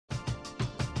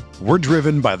We're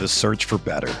driven by the search for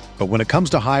better. But when it comes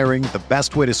to hiring, the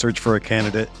best way to search for a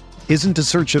candidate isn't to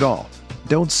search at all.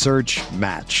 Don't search,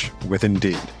 match with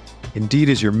Indeed. Indeed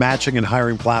is your matching and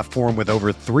hiring platform with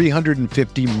over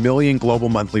 350 million global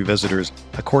monthly visitors,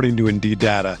 according to Indeed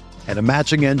data, and a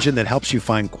matching engine that helps you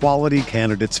find quality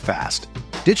candidates fast.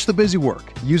 Ditch the busy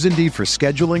work. Use Indeed for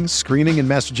scheduling, screening, and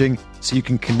messaging so you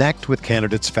can connect with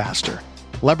candidates faster.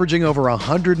 Leveraging over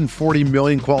 140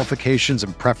 million qualifications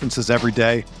and preferences every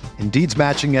day, Indeed's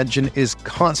matching engine is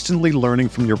constantly learning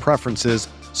from your preferences,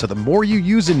 so the more you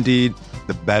use Indeed,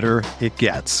 the better it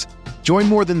gets. Join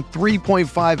more than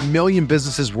 3.5 million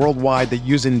businesses worldwide that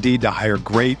use Indeed to hire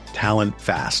great talent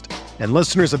fast. And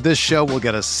listeners of this show will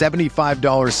get a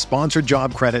 $75 sponsored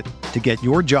job credit to get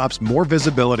your jobs more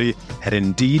visibility at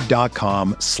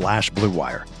Indeed.com/Blue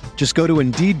Wire. Just go to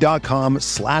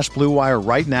Indeed.com/Blue Wire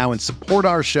right now and support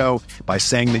our show by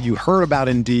saying that you heard about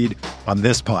Indeed on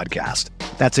this podcast.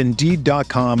 That's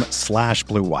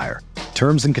Indeed.com/Blue Wire.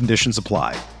 Terms and conditions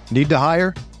apply. Need to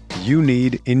hire? You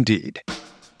need Indeed.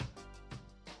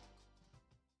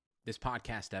 This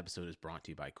podcast episode is brought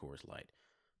to you by Coors Light.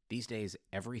 These days,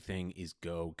 everything is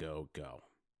go, go, go.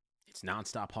 It's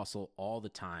nonstop hustle all the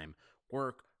time.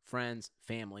 Work, friends,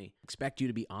 family, expect you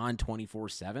to be on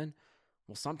 24/7.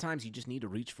 Well, sometimes you just need to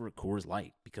reach for a Coors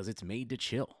Light because it's made to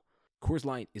chill. Coors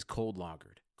Light is cold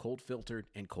lagered, cold filtered,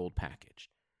 and cold packaged.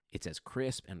 It's as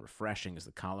crisp and refreshing as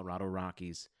the Colorado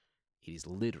Rockies. It is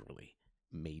literally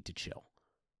made to chill.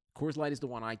 Coors Light is the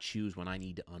one I choose when I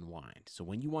need to unwind. So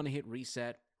when you want to hit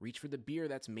reset, reach for the beer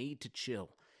that's made to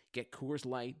chill. Get Coors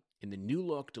Light in the new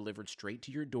look delivered straight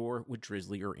to your door with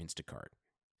Drizzly or Instacart.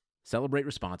 Celebrate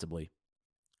responsibly.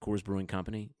 Coors Brewing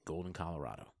Company, Golden,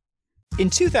 Colorado. In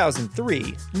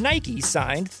 2003, Nike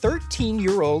signed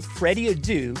 13-year-old Freddie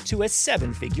Adu to a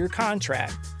 7-figure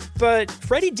contract. But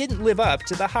Freddie didn't live up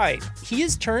to the hype. He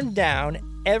has turned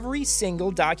down every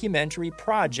single documentary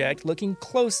project looking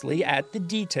closely at the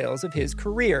details of his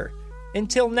career.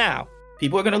 Until now.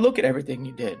 People are going to look at everything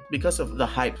you did because of the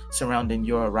hype surrounding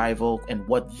your arrival and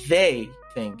what they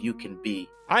think you can be.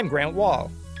 I'm Grant Wall,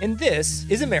 and this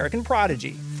is American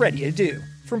Prodigy, Freddie Adu,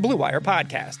 from Blue Wire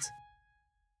Podcasts.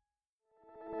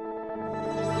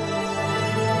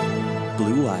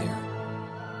 Blue Wire.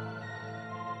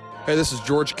 Hey, this is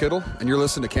George Kittle, and you're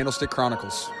listening to Candlestick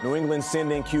Chronicles. New England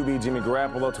sending QB Jimmy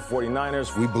Garoppolo to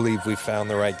 49ers. We believe we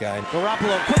found the right guy.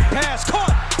 Garoppolo, quick pass,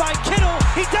 caught by Kittle.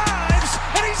 He dives,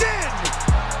 and he's in.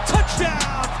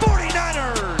 Touchdown,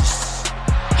 49ers.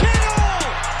 Kittle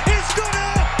is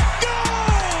gonna go.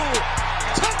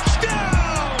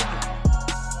 Touchdown.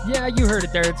 Yeah, you heard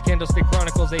it there. It's Candlestick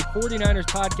Chronicles, a 49ers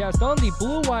podcast on the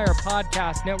Blue Wire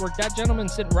Podcast Network. That gentleman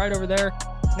sitting right over there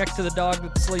next to the dog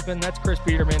that's sleeping, that's Chris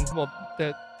Biederman. Well,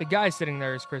 the guy sitting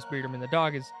there is Chris Biederman. The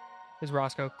dog is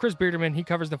Roscoe. Chris Biederman, he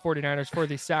covers the 49ers for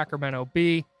the Sacramento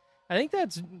Bee. I think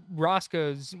that's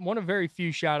Roscoe's one of very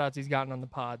few shout-outs he's gotten on the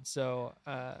pod, so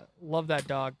love that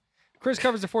dog. Chris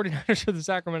covers the 49ers for the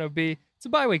Sacramento Bee. It's a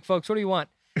bye week, folks. What do you want?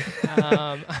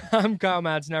 I'm Kyle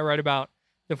Madsen. I write about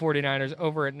the 49ers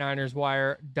over at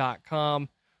NinersWire.com.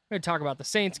 We're going to talk about the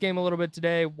Saints game a little bit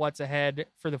today, what's ahead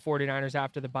for the 49ers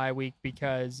after the bye week,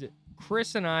 because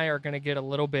Chris and I are going to get a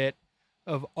little bit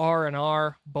of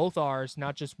R&R, both R's,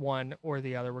 not just one or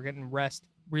the other. We're getting rest,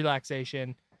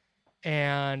 relaxation,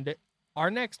 and our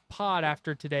next pod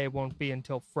after today won't be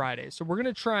until Friday. So we're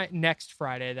going to try next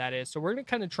Friday, that is. So we're going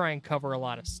to kind of try and cover a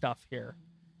lot of stuff here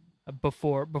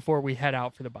before we head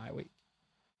out for the bye week.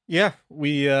 Yeah,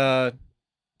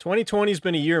 2020's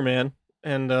been a year, man.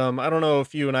 And I don't know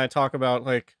if you and I talk about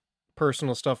like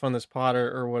personal stuff on this pod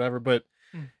or whatever, but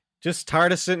just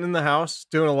tired of sitting in the house,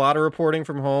 doing a lot of reporting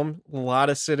from home, a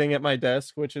lot of sitting at my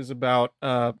desk, which is about,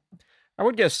 I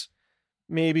would guess,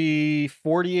 maybe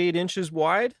 48 inches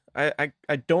wide. I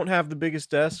don't have the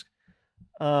biggest desk.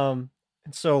 And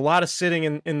so a lot of sitting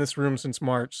in this room since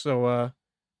March. So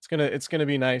it's gonna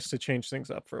be nice to change things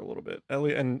up for a little bit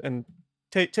and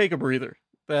take a breather.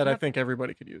 That I think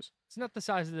everybody could use. It's not the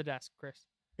size of the desk, Chris.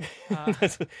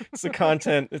 It's the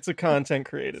content. It's a content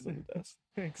created in the desk.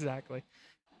 Exactly.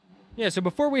 Yeah, so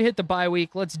before we hit the bye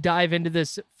week, let's dive into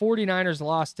this 49ers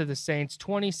loss to the Saints,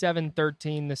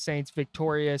 27-13. The Saints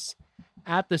victorious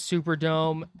at the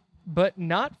Superdome, but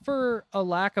not for a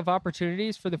lack of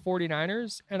opportunities for the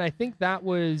 49ers. And I think that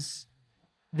was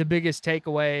the biggest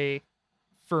takeaway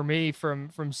for me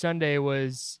from Sunday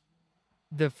was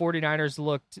the 49ers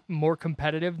looked more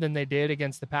competitive than they did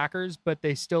against the Packers, but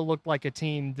they still looked like a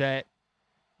team that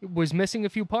was missing a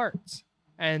few parts.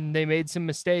 And they made some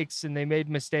mistakes, and they made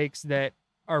mistakes that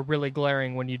are really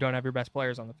glaring when you don't have your best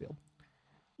players on the field.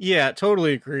 Yeah,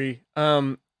 totally agree.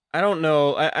 I don't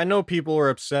know. I know people are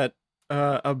upset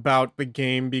about the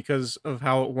game because of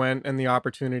how it went and the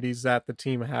opportunities that the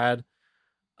team had.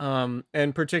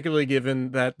 And particularly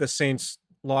given that the Saints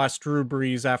lost Drew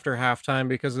Brees after halftime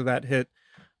because of that hit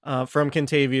from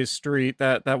Kentavious Street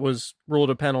that was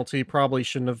ruled a penalty. Probably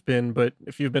shouldn't have been, but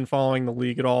if you've been following the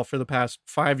league at all for the past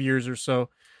 5 years or so,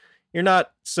 you're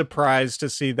not surprised to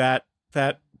see that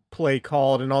play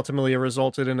called, and ultimately it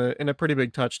resulted in a pretty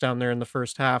big touchdown there in the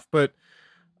first half. But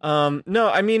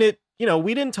no, I mean it. You know,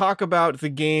 we didn't talk about the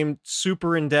game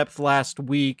super in depth last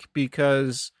week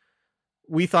because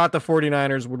we thought the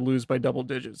 49ers would lose by double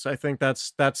digits. I think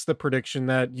that's the prediction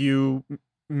that you,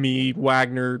 me,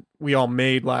 Wagner, we all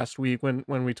made last week when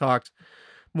we talked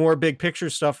more big picture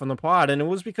stuff on the pod. And it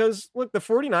was because, look, the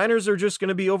 49ers are just going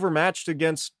to be overmatched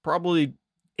against probably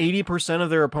 80% of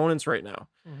their opponents right now,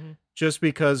 just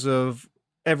because of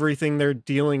everything they're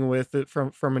dealing with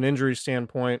from an injury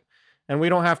standpoint. And we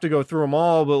don't have to go through them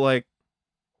all, but like,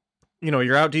 you know,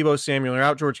 you're out Deebo Samuel, you're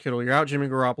out George Kittle, you're out Jimmy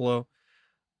Garoppolo,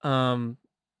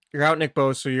 you're out Nick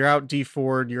Bosa, you're out Dee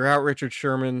Ford, you're out Richard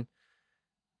Sherman.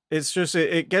 It's just,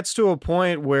 it gets to a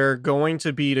point where going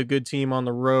to beat a good team on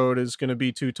the road is going to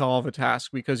be too tall of a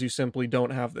task because you simply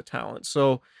don't have the talent.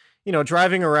 So, you know,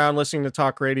 driving around, listening to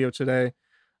talk radio today,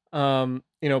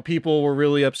 you know, people were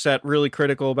really upset, really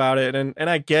critical about it. And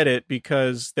I get it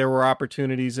because there were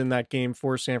opportunities in that game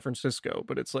for San Francisco,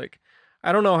 but it's like,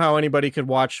 I don't know how anybody could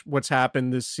watch what's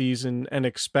happened this season and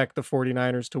expect the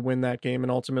 49ers to win that game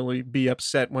and ultimately be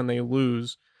upset when they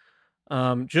lose.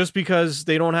 Just because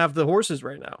they don't have the horses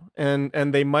right now.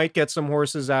 And they might get some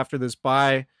horses after this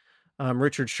bye.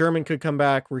 Richard Sherman could come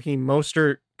back. Raheem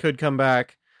Mostert could come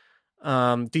back.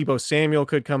 Deebo Samuel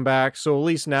could come back. So at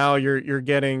least now you're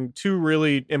getting two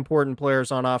really important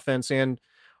players on offense and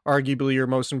arguably your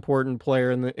most important player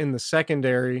in the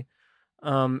secondary.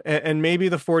 And maybe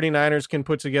the 49ers can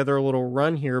put together a little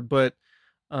run here, but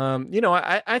you know,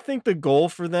 I think the goal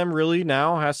for them really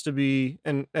now has to be,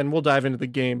 and we'll dive into the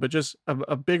game, but just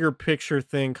a bigger picture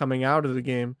thing coming out of the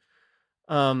game.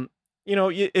 You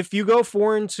know, if you go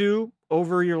 4-2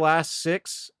 over your last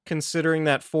 6, considering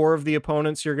that 4 of the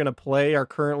opponents you're going to play are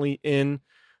currently in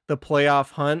the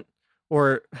playoff hunt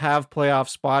or have playoff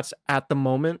spots at the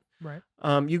moment. Right.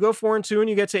 You go 4-2 and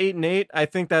you get to 8-8. I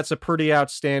think that's a pretty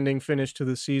outstanding finish to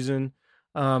the season.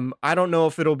 I don't know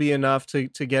if it'll be enough to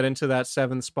get into that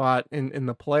 7th spot in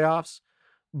the playoffs,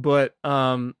 but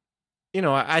you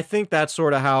know, I think that's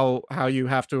sort of how you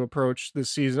have to approach this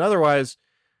season. Otherwise,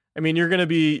 I mean, you're going to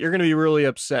be really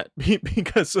upset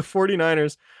because the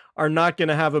 49ers are not going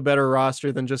to have a better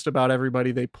roster than just about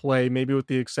everybody they play, maybe with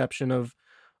the exception of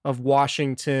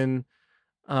Washington.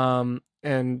 And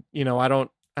you know, I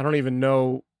don't even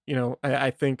know, you know,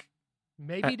 I think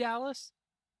maybe Dallas.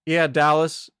 Yeah,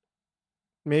 Dallas.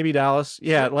 Maybe Dallas.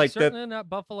 Yeah, like certainly not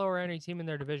Buffalo or any team in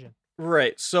their division.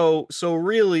 Right. So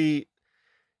really,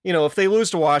 you know, if they lose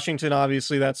to Washington,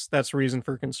 obviously that's reason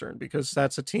for concern because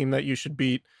that's a team that you should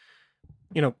beat,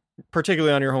 you know,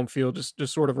 particularly on your home field,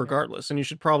 just sort of regardless. And you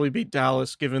should probably beat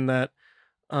Dallas given that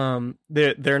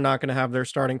they're not going to have their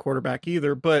starting quarterback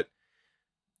either. But,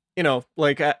 you know,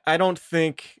 like I don't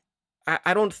think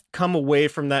I don't come away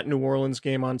from that New Orleans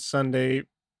game on Sunday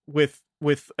with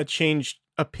a changed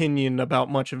opinion about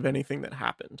much of anything that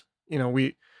happened. You know,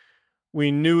 we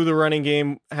knew the running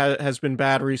game has been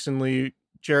bad recently.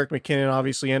 Jerick McKinnon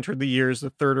obviously entered the year as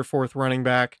the 3rd or 4th running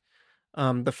back.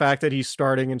 The fact that he's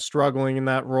starting and struggling in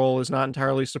that role is not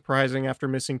entirely surprising after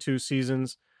missing 2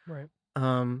 seasons. Right.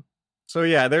 So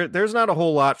yeah, there's not a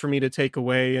whole lot for me to take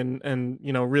away, and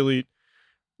you know, really,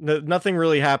 nothing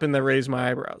really happened that raised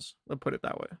my eyebrows. I'll put it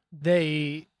that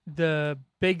way. The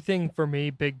big thing for me,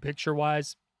 big picture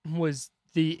wise, was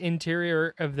the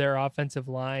interior of their offensive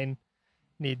line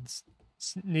needs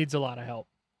a lot of help.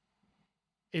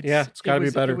 It's got to be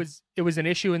better. It was an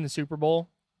issue in the Super Bowl,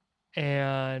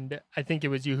 and I think it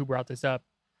was you who brought this up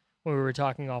when we were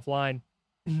talking offline.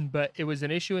 But it was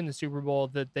an issue in the Super Bowl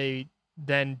that they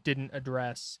then didn't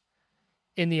address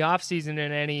in the offseason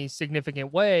in any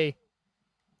significant way.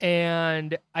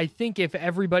 And I think if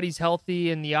everybody's healthy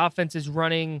and the offense is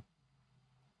running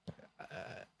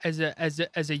as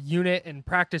a unit and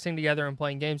practicing together and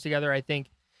playing games together, I think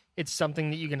it's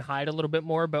something that you can hide a little bit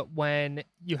more. But when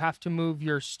you have to move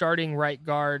your starting right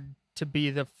guard to be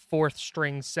the 4th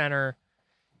string center,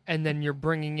 and then you're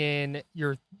bringing in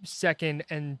your 2nd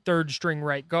and 3rd string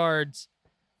right guards,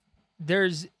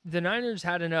 the Niners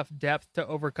had enough depth to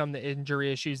overcome the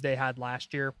injury issues they had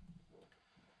last year.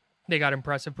 They got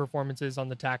impressive performances on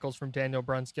the tackles from Daniel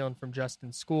Brunskill and from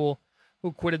Justin School, who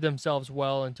acquitted themselves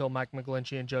well until Mike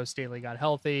McGlinchey and Joe Staley got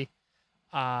healthy.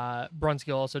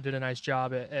 Brunskill also did a nice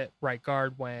job at right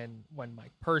guard when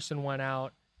Mike Person went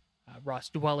out. Ross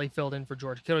Dwelly filled in for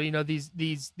George Kittle. You know,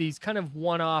 these kind of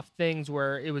one-off things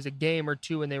where it was a game or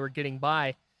two and they were getting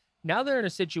by. Now they're in a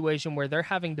situation where they're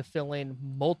having to fill in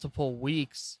multiple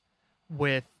weeks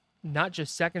with not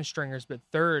just second stringers, but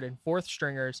third and fourth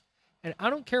stringers. And I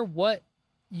don't care what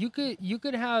you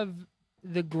could have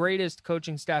the greatest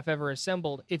coaching staff ever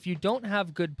assembled. If you don't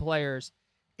have good players,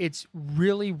 it's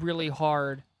really, really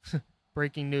hard,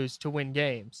 breaking news, to win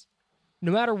games,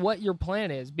 no matter what your plan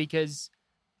is, because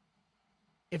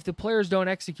if the players don't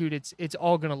execute, it's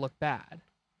all going to look bad.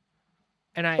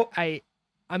 And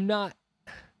I'm not,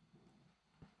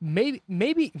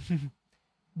 maybe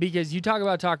because you talk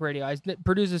about talk radio. I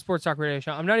produce a sports talk radio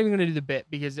show. I'm not even going to do the bit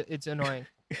because it's annoying.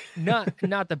 not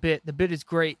the bit. The bit is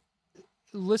great.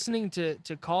 Listening to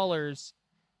callers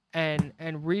and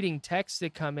reading texts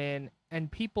that come in and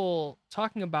people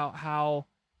talking about how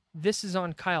this is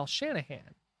on Kyle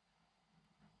Shanahan.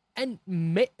 And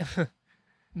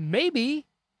maybe,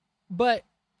 but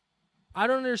I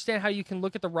don't understand how you can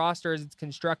look at the roster as it's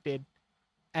constructed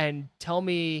and tell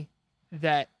me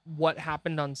that what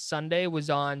happened on Sunday was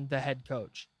on the head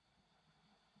coach.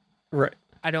 Right.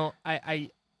 I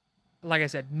like I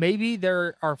said, maybe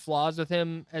there are flaws with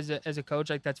him as a coach.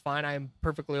 Like, that's fine. I am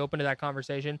perfectly open to that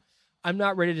conversation. I'm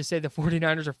not ready to say the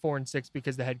 49ers are 4-6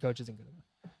 because the head coach isn't good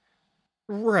enough.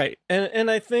 Right. And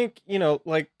I think, you know,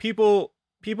 like people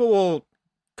will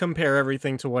compare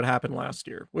everything to what happened last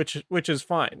year, which is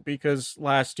fine because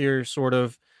last year sort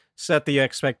of set the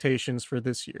expectations for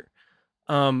this year.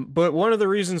 But one of the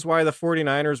reasons why the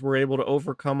 49ers were able to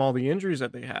overcome all the injuries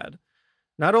that they had,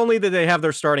 not only did they have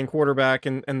their starting quarterback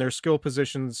and their skill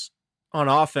positions on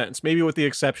offense, maybe with the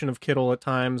exception of Kittle at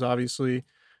times, obviously,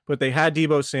 but they had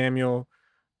Deebo Samuel.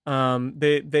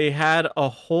 They had a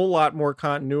whole lot more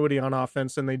continuity on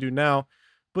offense than they do now,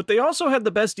 but they also had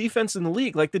the best defense in the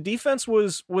league. Like, the defense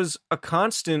was a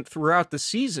constant throughout the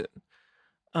season.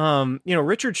 You know,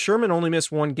 Richard Sherman only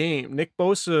missed one game. Nick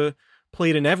Bosa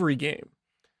played in every game.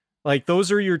 Like,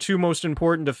 those are your two most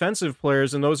important defensive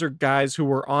players, and those are guys who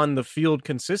were on the field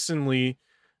consistently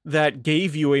that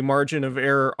gave you a margin of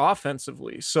error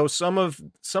offensively. So some of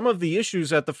the issues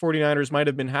that the 49ers might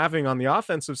have been having on the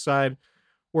offensive side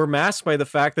were masked by the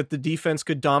fact that the defense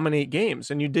could dominate games,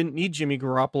 and you didn't need Jimmy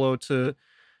Garoppolo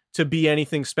to be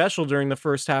anything special during the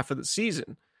first half of the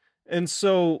season. And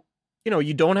so, you know,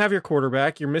 you don't have your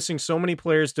quarterback. You're missing so many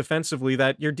players defensively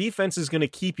that your defense is going to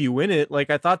keep you in it. Like,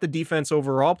 I thought the defense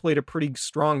overall played a pretty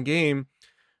strong game,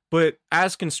 but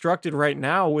as constructed right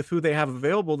now with who they have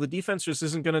available, the defense just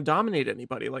isn't going to dominate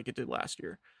anybody like it did last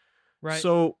year. Right.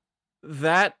 So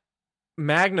that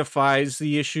magnifies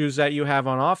the issues that you have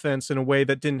on offense in a way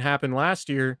that didn't happen last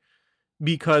year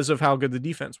because of how good the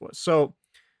defense was. So,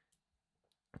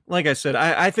 like I said,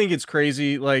 I think it's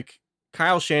crazy. Like,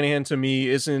 Kyle Shanahan to me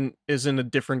isn't a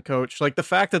different coach. Like, the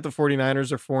fact that the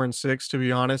 49ers are 4-6, to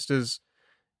be honest, is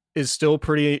still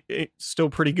pretty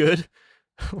good.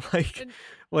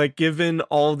 like given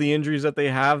all the injuries that they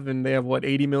have, and they have what,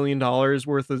 $80 million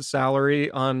worth of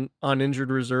salary on injured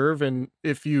reserve. And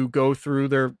if you go through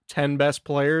their 10 best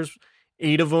players,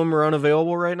 8 of them are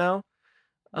unavailable right now.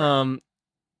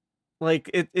 Like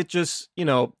it just, you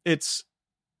know, it's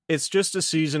just a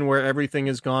season where everything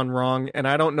has gone wrong. And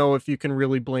I don't know if you can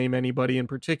really blame anybody in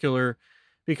particular,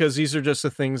 because these are just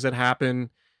the things that happen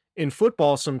in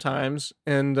football sometimes.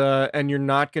 And you're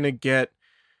not going to get,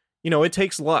 you know, it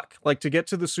takes luck. Like, to get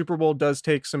to the Super Bowl does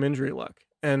take some injury luck.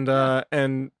 And the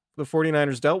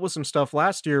 49ers dealt with some stuff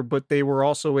last year, but they were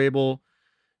also able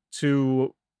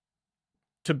to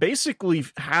basically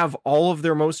have all of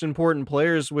their most important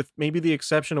players, with maybe the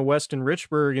exception of Weston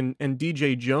Richburg and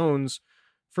DJ Jones,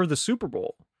 for the Super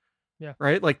Bowl. Yeah.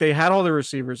 Right. Like, they had all their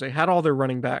receivers, they had all their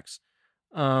running backs.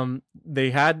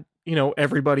 They had, you know,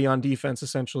 everybody on defense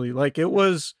essentially. Like, it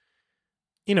was,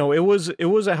 you know, it was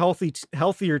a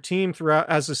healthier team throughout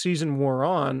as the season wore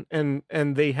on, and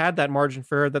they had that margin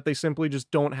for error that they simply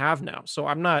just don't have now. So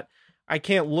I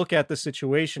can't look at the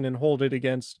situation and hold it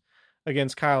against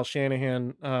Kyle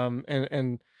Shanahan,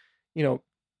 and you know,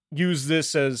 use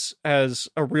this as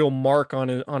a real mark on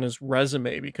his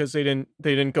resume, because they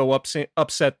didn't go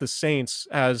upset the Saints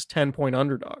as 10-point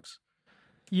underdogs.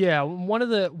 Yeah, one of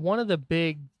the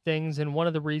big things, and one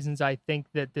of the reasons I think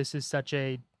that this is such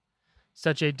a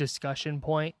discussion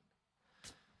point,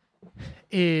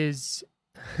 is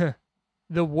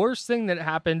the worst thing that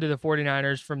happened to the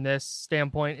 49ers from this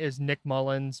standpoint is Nick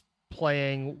Mullins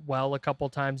playing well a couple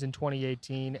times in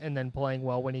 2018 and then playing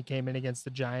well when he came in against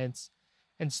the Giants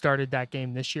and started that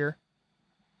game this year.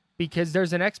 because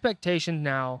there's an expectation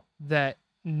now that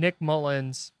Nick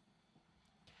Mullins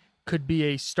could be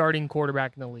a starting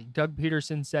quarterback in the league. Doug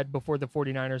Peterson said before the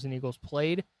 49ers and Eagles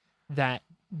played that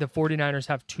the 49ers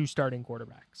have 2 starting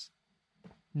quarterbacks,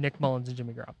 Nick Mullins and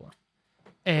Jimmy Garoppolo.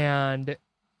 And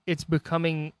it's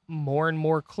becoming more and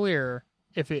more clear,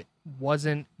 if it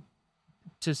wasn't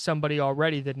to somebody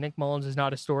already, that Nick Mullins is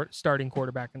not a starting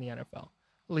quarterback in the NFL.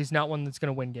 At least not one that's going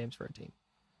to win games for a team.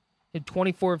 He had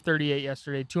 24 of 38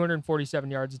 yesterday,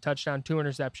 247 yards, a touchdown, 2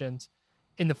 interceptions.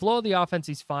 In the flow of the offense,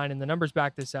 he's fine, and the numbers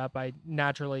back this up. I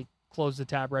naturally closed the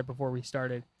tab right before we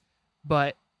started.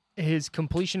 But his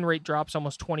completion rate drops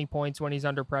almost 20 points when he's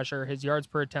under pressure. His yards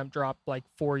per attempt drop like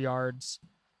 4 yards.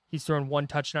 He's thrown 1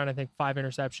 touchdown, I think 5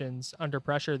 interceptions under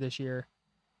pressure this year.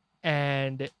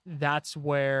 And that's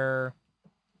where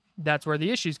the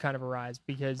issues kind of arise,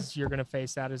 because you're going to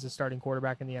face that as a starting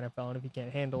quarterback in the NFL. And if you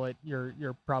can't handle it,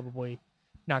 you're probably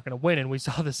not going to win. And we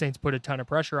saw the Saints put a ton of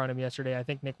pressure on him yesterday. I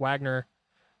think Nick Wagner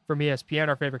from ESPN,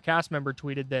 our favorite cast member,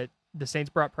 tweeted that the Saints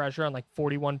brought pressure on like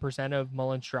 41% of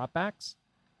Mullins dropbacks,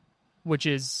 which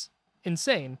is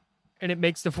insane. And it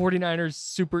makes the 49ers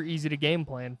super easy to game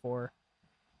plan for.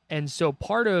 And so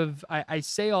I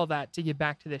say all that to get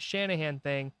back to the Shanahan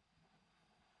thing.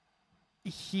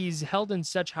 He's held in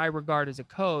such high regard as a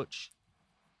coach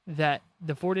that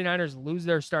the 49ers lose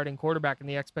their starting quarterback, and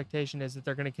the expectation is that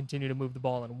they're going to continue to move the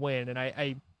ball and win. And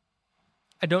I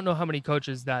don't know how many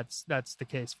coaches that's the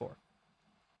case for.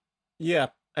 Yeah,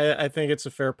 I think it's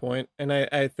a fair point. And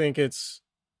I think it's,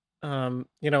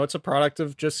 it's a product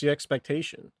of just the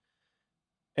expectation.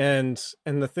 And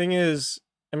the thing is,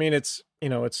 I mean, it's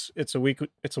a week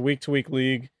to week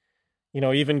league.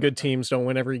 Even good teams don't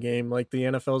win every game. Like, the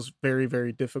NFL is very,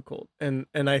 very difficult. And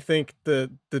I think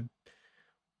the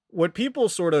what people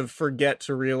sort of forget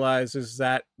to realize is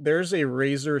that there's a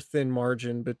razor thin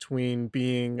margin between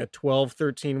being a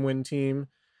 12-13 win team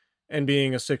and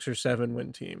being a 6 or 7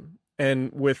 win team.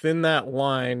 And within that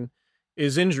line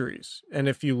is injuries. And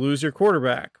if you lose your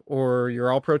quarterback, or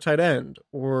your all-pro tight end,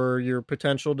 or your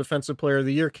potential defensive player of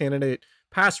the year candidate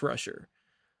pass rusher,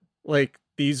 like,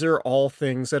 these are all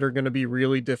things that are going to be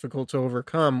really difficult to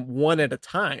overcome one at a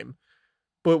time.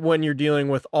 But when you're dealing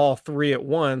with all 3 at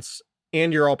once,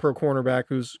 and your all-pro cornerback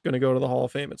who's going to go to the Hall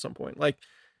of Fame at some point, like,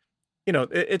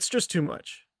 it's just too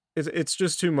much. It's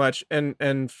just too much.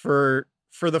 And for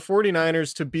the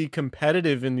 49ers to be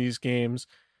competitive in these games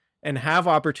and have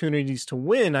opportunities to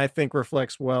win, I think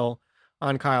reflects well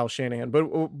on Kyle Shanahan.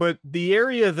 But the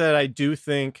area that I do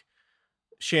think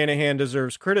Shanahan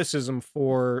deserves criticism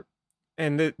for,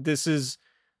 and this is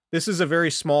a very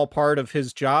small part of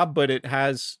his job, but it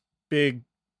has big,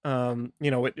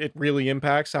 it really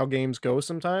impacts how games go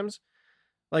sometimes.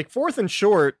 Like, 4th and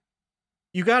short,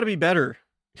 you got to be better.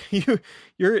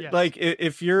 You're yes. Like,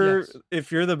 if you're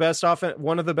the best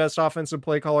one of the best offensive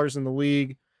play callers in the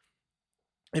league,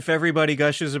 if everybody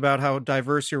gushes about how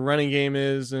diverse your running game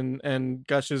is and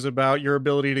gushes about your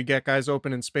ability to get guys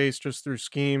open in space just through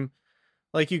scheme,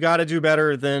 like, you got to do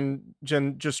better than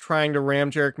just trying to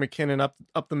ram Jerick McKinnon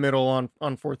up the middle on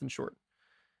 4th and short.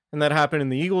 And that happened in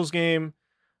the Eagles game.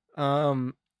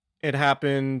 It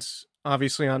happened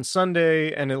obviously on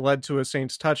Sunday, and it led to a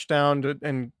Saints touchdown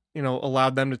and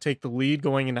allowed them to take the lead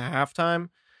going into halftime,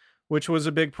 which was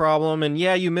a big problem. And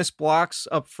yeah, you miss blocks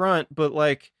up front, but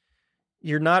like,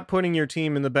 you're not putting your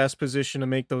team in the best position to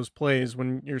make those plays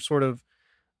when you're sort of,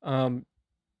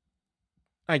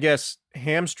 I guess,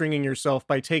 hamstringing yourself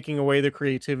by taking away the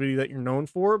creativity that you're known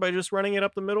for by just running it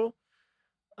up the middle.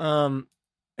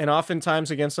 And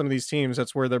oftentimes against some of these teams,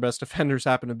 that's where their best defenders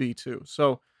happen to be too.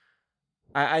 So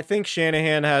I think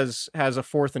Shanahan has a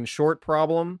 4th and short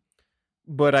problem,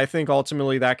 but I think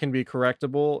ultimately that can be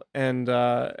correctable and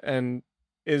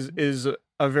is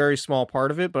a very small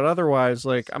part of it. But otherwise,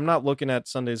 like, I'm not looking at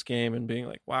Sunday's game and being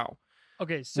like, wow,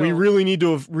 okay, so we really need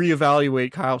to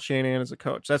reevaluate Kyle Shanahan as a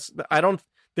coach. I don't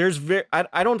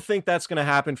think that's going to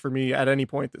happen for me at any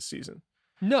point this season.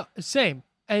 No, same.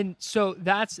 And so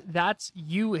that's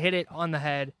you hit it on the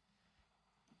head.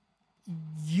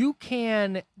 You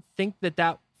can think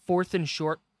that 4th and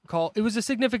short call, it was a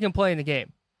significant play in the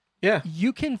game. Yeah.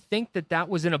 You can think that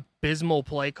was an abysmal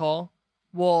play call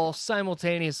while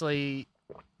simultaneously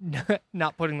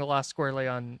not putting the loss squarely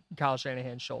on Kyle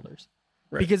Shanahan's shoulders.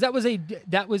 Right. Because that was a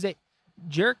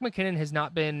Jerick McKinnon has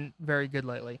not been very good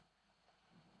lately.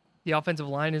 The offensive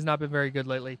line has not been very good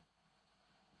lately.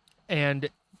 And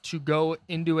to go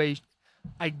into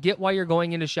I get why you're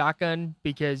going into shotgun,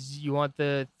 because you want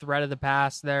the threat of the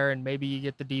pass there, and maybe you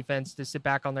get the defense to sit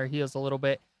back on their heels a little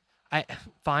bit.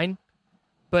 Fine.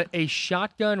 But a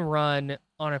shotgun run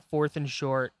on a 4th and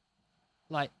short,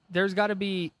 Like, there's got to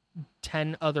be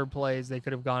 10 other plays they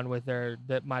could have gone with there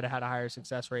that might have had a higher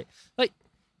success rate. Like,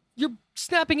 you're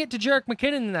snapping it to Jerick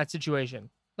McKinnon in that situation.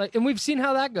 Like, and we've seen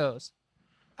how that goes.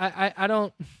 I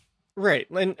don't. Right.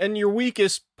 And your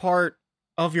weakest part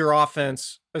of your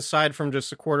offense, aside from just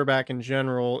the quarterback in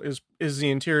general, is the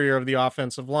interior of the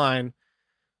offensive line.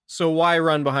 So why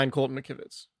run behind Colton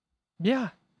McKivitz? Yeah.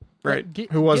 Right.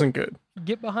 Who wasn't good.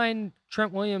 Get behind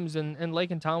Trent Williams and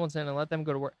Lakin Tomlinson and let them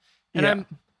go to work. And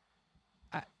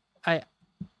I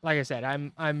like I said,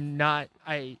 I'm not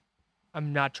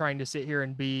trying to sit here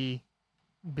and be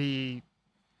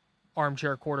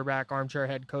armchair quarterback, armchair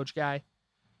head coach guy,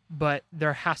 but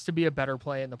there has to be a better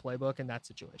play in the playbook in that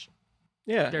situation.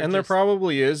 Yeah, there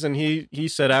probably is, and he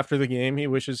said after the game he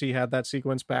wishes he had that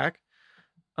sequence back.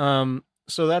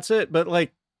 So that's it. But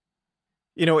like,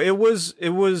 it was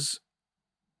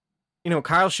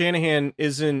Kyle Shanahan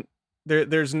isn't there.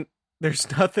 There's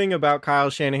nothing about Kyle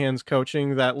Shanahan's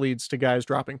coaching that leads to guys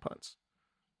dropping punts.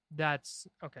 That's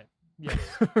okay. Yes.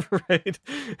 Right.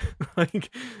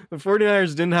 Like, the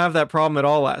 49ers didn't have that problem at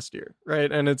all last year.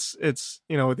 Right. And it's,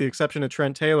 with the exception of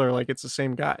Trent Taylor, like, it's the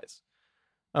same guys.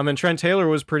 And Trent Taylor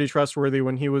was pretty trustworthy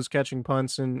when he was catching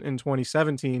punts in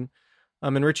 2017.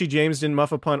 And Richie James didn't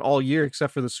muff a punt all year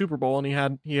except for the Super Bowl, and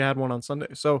he had one on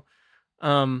Sunday. So,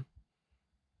 I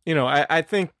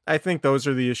think those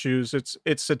are the issues.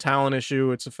 It's a talent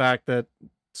issue. It's a fact that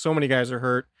so many guys are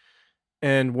hurt.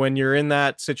 And when you're in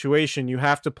that situation, you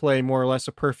have to play more or less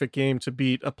a perfect game to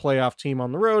beat a playoff team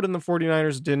on the road. And the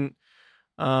 49ers didn't,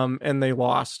 and they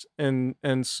lost. And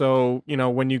so,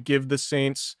 when you give the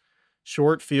Saints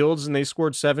short fields and they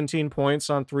scored 17 points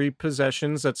on 3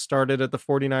 possessions that started at the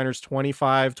 49ers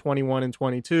 25, 21, and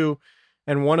 22.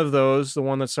 And one of those, the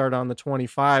one that started on the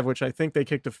 25, which I think they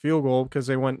kicked a field goal because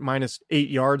they went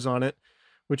 -8 yards on it,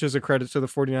 which is a credit to the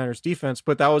 49ers defense.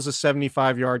 But that was a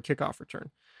 75-yard kickoff return.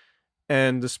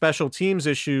 And the special teams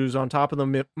issues on top of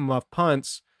the muff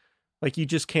punts, like, you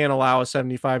just can't allow a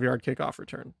 75-yard kickoff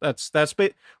return. That's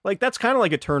kind of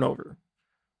like a turnover,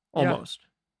 almost. Yeah.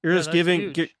 You're just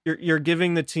giving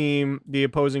the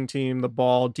opposing team the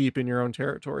ball deep in your own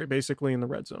territory, basically in the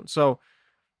red zone. So,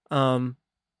 the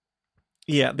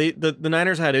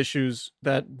Niners had issues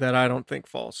that I don't think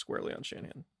fall squarely on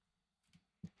Shanahan.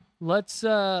 Let's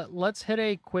hit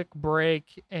a quick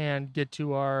break and get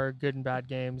to our good and bad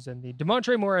games and the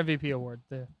DeMontre Moore MVP award,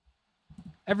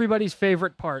 everybody's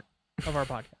favorite part of our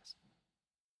podcast.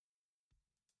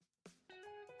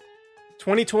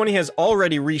 2020 has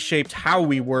already reshaped how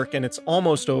we work, and it's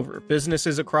almost over.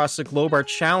 Businesses across the globe are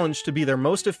challenged to be their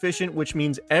most efficient, which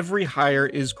means every hire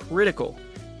is critical.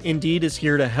 Indeed is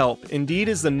here to help. Indeed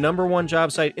is the #1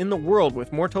 job site in the world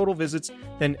with more total visits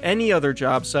than any other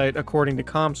job site, according to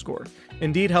ComScore.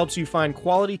 Indeed helps you find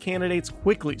quality candidates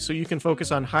quickly so you can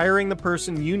focus on hiring the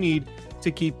person you need to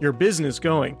keep your business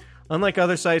going. Unlike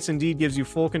other sites, Indeed gives you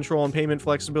full control and payment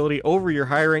flexibility over your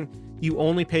hiring. You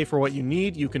only pay for what you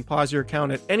need. You can pause your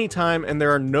account at any time, and there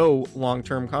are no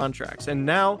long-term contracts. And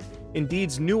now,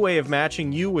 Indeed's new way of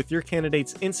matching you with your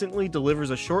candidates instantly delivers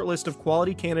a short list of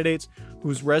quality candidates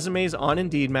whose resumes on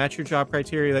Indeed match your job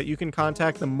criteria that you can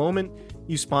contact the moment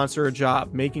you sponsor a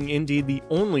job, making Indeed the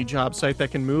only job site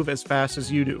that can move as fast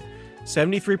as you do.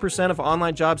 73% of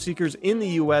online job seekers in the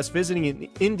U.S. visiting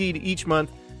Indeed each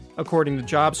month, according to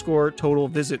JobScore total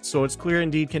visits. So it's clear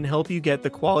Indeed can help you get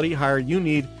the quality hire you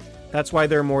need. That's why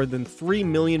there are more than 3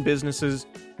 million businesses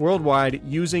worldwide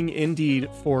using Indeed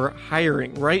for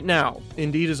hiring. Right now,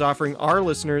 Indeed is offering our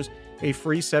listeners a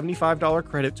free $75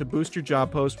 credit to boost your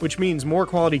job post, which means more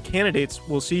quality candidates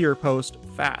will see your post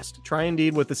fast. Try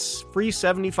Indeed with a free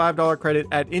 $75 credit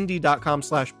at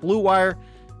Indeed.com/Blue Wire.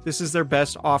 This is their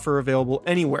best offer available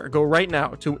anywhere. Go right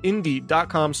now to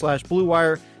Indeed.com/Blue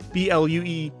Wire,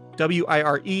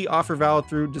 BLUEWIRE. Offer valid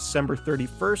through December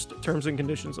 31st. Terms and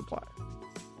conditions apply.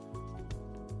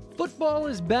 Football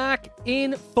is back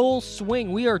in full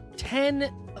swing. We are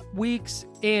 10 weeks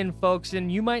in, folks,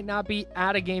 and you might not be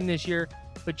at a game this year,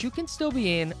 but you can still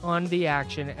be in on the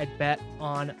action at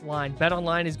BetOnline.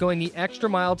 BetOnline is going the extra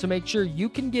mile to make sure you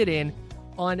can get in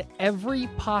on every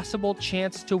possible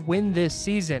chance to win this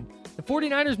season. The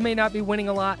 49ers may not be winning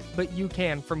a lot, but you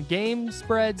can. From game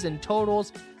spreads and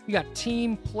totals, you got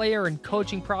team, player, and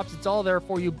coaching props. It's all there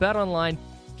for you. BetOnline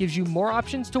gives you more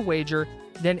options to wager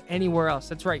than anywhere else.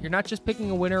 That's right. You're not just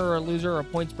picking a winner or a loser or a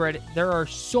point spread. There are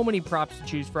so many props to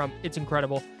choose from. It's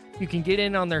incredible. You can get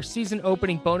in on their season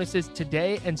opening bonuses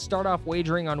today and start off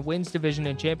wagering on wins, division,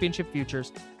 and championship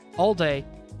futures all day,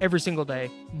 every single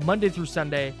day, Monday through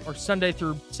Sunday or Sunday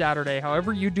through Saturday.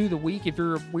 However you do the week. If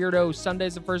you're a weirdo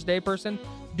Sunday's the first day person,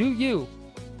 do you.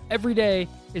 Every day,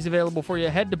 is available for you.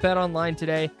 Head to BetOnline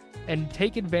today and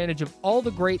take advantage of all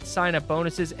the great sign-up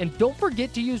bonuses. And don't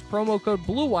forget to use promo code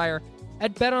BlueWire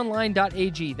at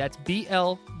betonline.ag. That's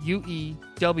BLUEWIRE.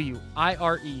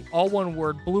 All one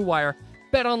word, BlueWire.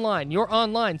 BetOnline, your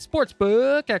online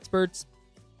sportsbook experts.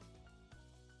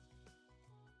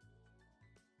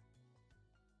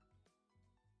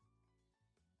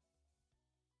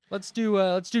 Let's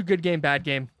do good game, bad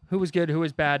game. Who was good, who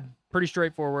was bad? Pretty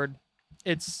straightforward.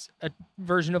 It's a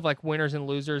version of like winners and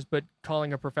losers, but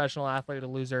calling a professional athlete a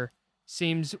loser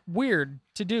seems weird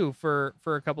to do for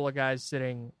a couple of guys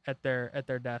sitting at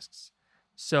their desks.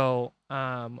 So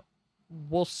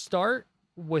we'll start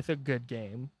with a good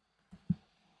game.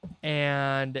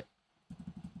 And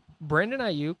Brandon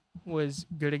Ayuk was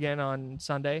good again on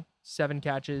Sunday. 7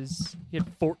 catches. He had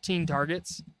 14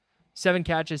 targets. 7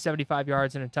 catches, 75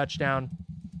 yards, and a touchdown.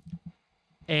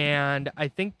 And I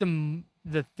think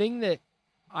the thing that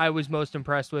I was most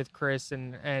impressed with, Chris,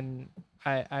 and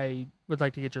I would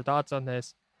like to get your thoughts on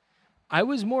this. I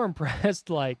was more impressed,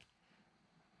 like,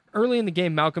 early in the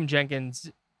game, Malcolm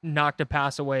Jenkins knocked a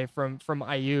pass away from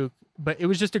Ayuk, but it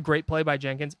was just a great play by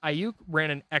Jenkins. Ayuk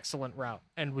ran an excellent route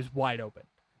and was wide open.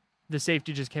 The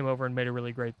safety just came over and made a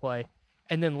really great play.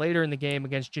 And then later in the game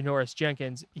against Janoris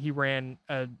Jenkins, he ran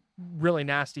a really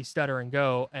nasty stutter and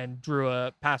go and drew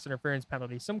a pass interference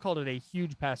penalty. Some called it a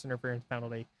huge pass interference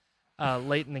penalty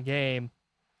late in the game.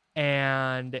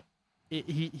 And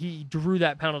he drew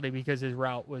that penalty because his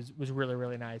route was really,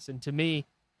 really nice. And to me,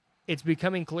 it's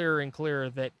becoming clearer and clearer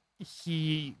that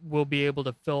he will be able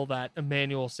to fill that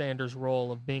Emmanuel Sanders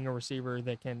role of being a receiver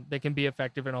that can be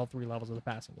effective in all 3 levels of the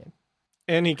passing game.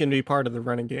 And he can be part of the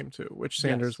running game too, which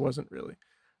Sanders wasn't really.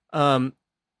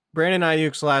 Brandon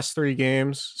Ayuk's last 3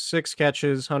 games, 6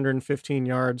 catches, 115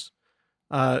 yards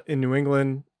in New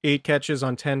England, 8 catches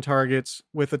on 10 targets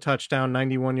with a touchdown,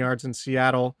 91 yards in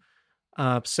Seattle,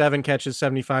 7 catches,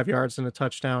 75 yards and a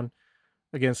touchdown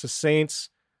against the Saints.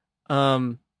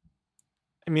 I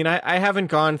mean, I haven't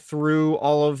gone through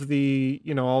all of the,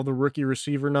 all the rookie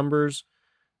receiver numbers,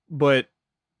 but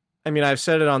I mean, I've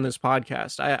said it on this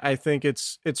podcast. I think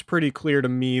it's pretty clear to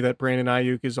me that Brandon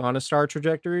Ayuk is on a star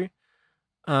trajectory.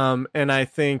 And I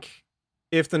think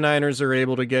if the Niners are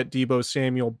able to get Deebo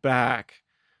Samuel back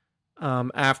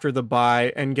after the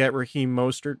bye and get Raheem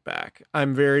Mostert back,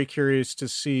 I'm very curious to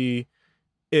see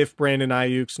if Brandon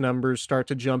Ayuk's numbers start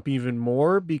to jump even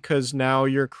more, because now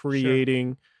you're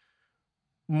creating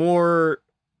more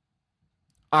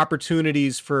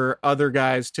opportunities for other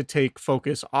guys to take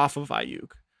focus off of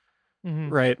Ayuk. Mm-hmm.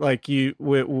 Right. Like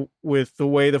with the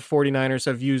way the 49ers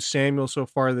have used Samuel so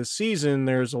far this season,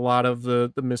 there's a lot of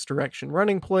the misdirection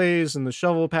running plays and the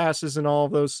shovel passes and all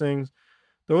of those things.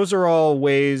 Those are all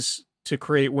ways to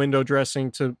create window dressing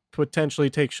to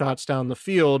potentially take shots down the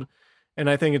field.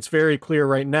 And I think it's very clear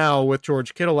right now with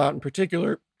George Kittle out in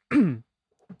particular,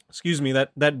 excuse me,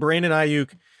 that Brandon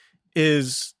Ayuk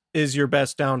is your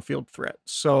best downfield threat.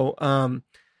 So,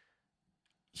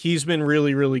 he's been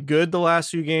really, really good the last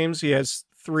few games. He has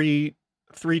three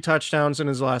touchdowns in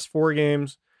his last 4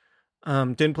 games.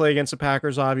 Didn't play against the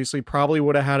Packers, obviously. Probably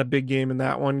would have had a big game in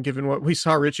that one, given what we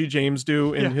saw Richie James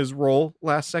do in his role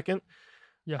last second.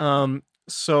 Yeah.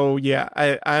 So yeah,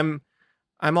 I'm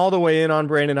all the way in on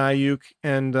Brandon Ayuk,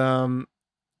 and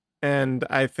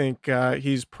I think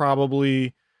he's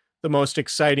probably the most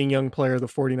exciting young player the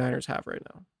 49ers have right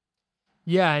now.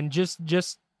 Yeah, and just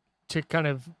to kind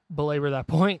of belabor that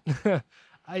point,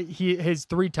 his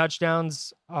 3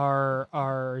 touchdowns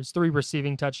are his 3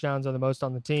 receiving touchdowns are the most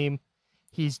on the team.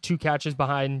 He's 2 catches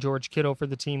behind George Kittle for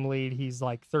the team lead. He's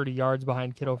like 30 yards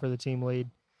behind Kittle for the team lead.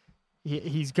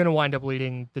 He's going to wind up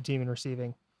leading the team in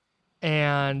receiving.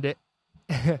 And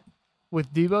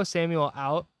with Deebo Samuel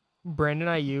out, Brandon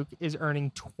Ayuk is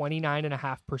earning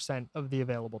 29.5% of the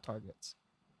available targets,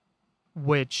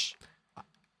 which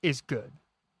is good.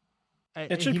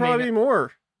 It should probably be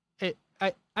more.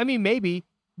 I mean, maybe,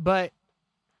 but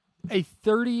an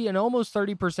almost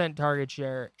 30% target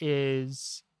share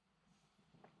it's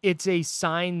a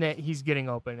sign that he's getting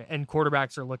open and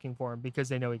quarterbacks are looking for him because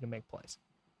they know he can make plays.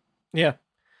 Yeah.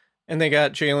 And they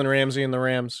got Jalen Ramsey and the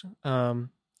Rams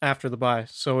after the bye.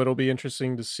 So it'll be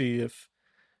interesting to see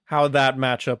how that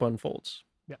matchup unfolds.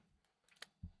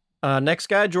 Yeah. Next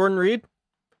guy, Jordan Reed.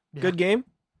 Yeah. Good game.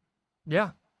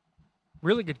 Yeah.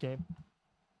 Really good game.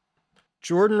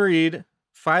 Jordan Reed,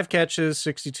 5 catches,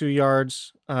 62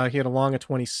 yards. He had a long of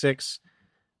 26.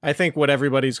 I think what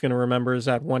everybody's going to remember is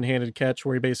that one-handed catch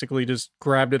where he basically just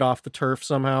grabbed it off the turf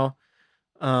somehow.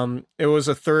 It was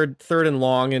a third and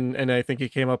long, and I think he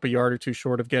came up a yard or 2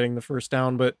 short of getting the first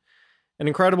down. But an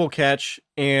incredible catch.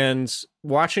 And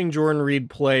watching Jordan Reed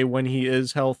play when he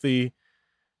is healthy,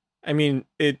 I mean,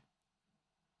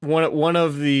 one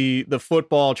of the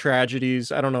football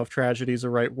tragedies, I don't know if tragedy is the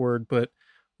right word, but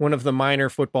one of the minor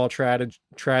football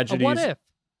tragedies.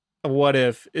 A what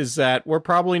if is that we're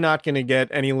probably not going to get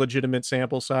any legitimate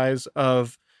sample size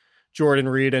of Jordan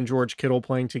Reed and George Kittle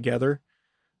playing together.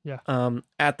 Yeah.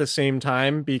 At the same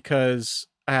time, because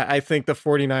I think the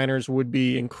 49ers would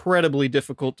be incredibly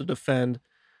difficult to defend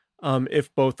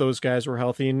if both those guys were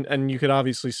healthy. And you could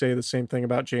obviously say the same thing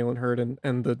about Jalen Hurd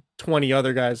and the 20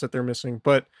 other guys that they're missing.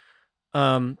 But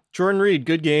Jordan Reed,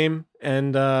 good game.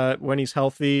 And when he's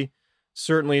healthy,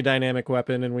 certainly a dynamic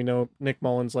weapon. And we know Nick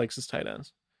Mullins likes his tight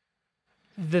ends.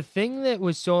 The thing that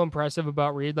was so impressive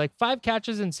about Reed, like 5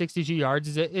 catches and 62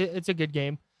 yards, it's a good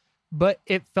game. But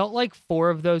it felt like 4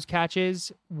 of those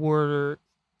catches were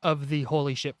of the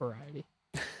holy shit variety.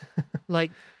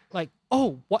 like,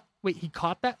 oh, what? Wait, he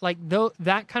caught that? Like, though,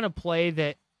 that kind of play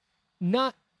that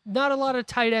not a lot of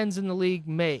tight ends in the league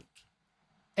make.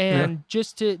 And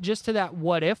just to that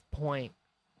what if point,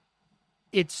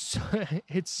 it's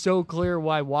so clear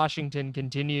why Washington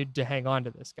continued to hang on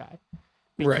to this guy.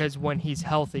 Because when he's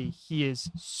healthy, he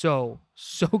is so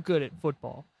good at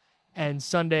football. And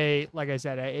Sunday, like I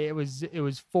said, it was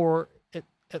 4,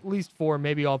 at least 4,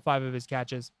 maybe all 5 of his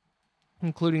catches,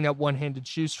 including that one-handed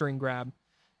shoestring grab,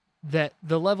 that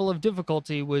the level of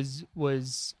difficulty was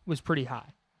pretty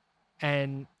high.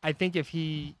 And I think if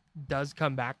he does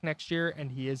come back next year and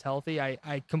he is healthy,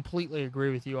 I completely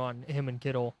agree with you on him and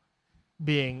Kittle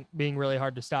being really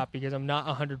hard to stop, because I'm not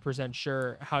 100%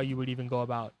 sure how you would even go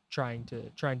about trying to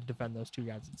defend those two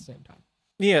guys at the same time.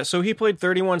 Yeah, so he played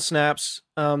 31 snaps.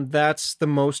 That's the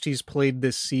most he's played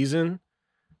this season,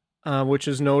 which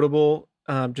is notable,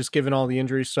 just given all the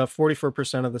injury stuff.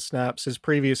 44% of the snaps. His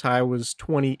previous high was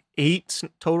 28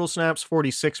 total snaps,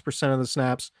 46% of the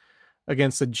snaps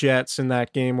against the Jets in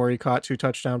that game where he caught 2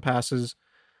 touchdown passes.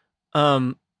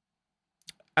 I'm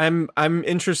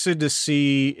interested to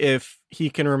see if he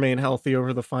can remain healthy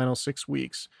over the final 6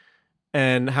 weeks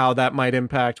and how that might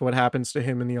impact what happens to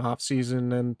him in the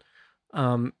offseason.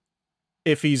 And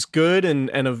if he's good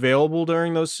and available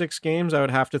during those 6 games, I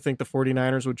would have to think the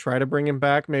 49ers would try to bring him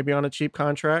back, maybe on a cheap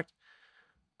contract,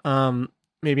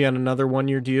 maybe on another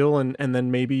 1-year deal. And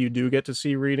then maybe you do get to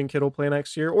see Reed and Kittle play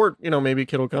next year, or, maybe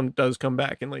Kittle does come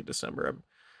back in late December.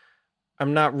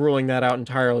 I'm not ruling that out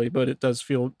entirely, but it does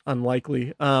feel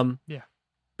unlikely. Yeah.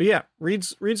 But yeah,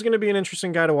 Reed's going to be an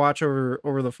interesting guy to watch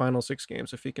over the final 6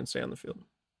 games if he can stay on the field.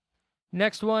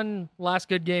 Next one, last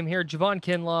good game here, Javon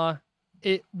Kinlaw.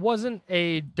 It wasn't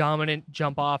a dominant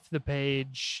jump off the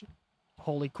page,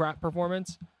 holy crap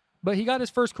performance, but he got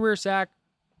his first career sack.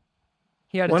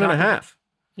 He had 1.5.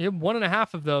 He had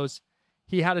 1.5 of those.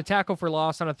 He had a tackle for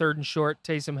loss on a 3rd and short.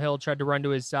 Taysom Hill tried to run to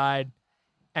his side,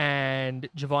 and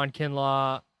Javon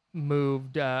Kinlaw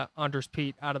moved Andres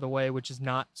Pete out of the way, which is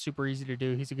not super easy to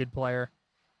do. He's a good player.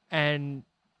 And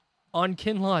on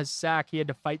Kinlaw's sack, he had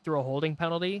to fight through a holding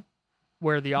penalty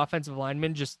where the offensive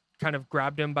lineman just kind of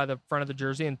grabbed him by the front of the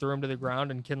jersey and threw him to the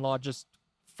ground, and Kinlaw just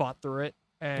fought through it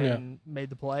and made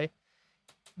the play.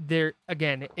 There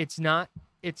again, it's not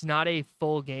a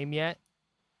full game yet,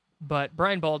 but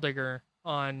Brian Baldinger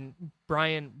on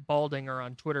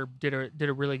Twitter did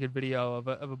a really good video of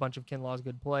a bunch of Kinlaw's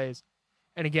good plays.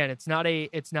 And again, it's not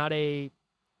a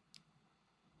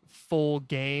full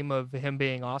game of him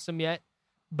being awesome yet,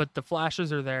 but the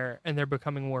flashes are there, and they're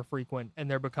becoming more frequent,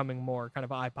 and they're becoming more kind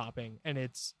of eye-popping, and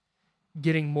it's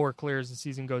getting more clear as the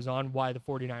season goes on why the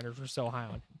 49ers were so high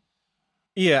on him.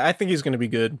 Yeah, I think he's going to be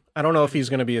good. I don't know if he's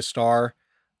going to be a star,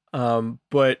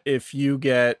 but if you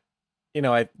get,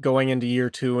 going into year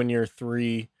 2 and year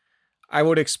 3, I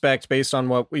would expect, based on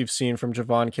what we've seen from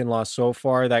Javon Kinlaw so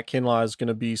far, that Kinlaw is going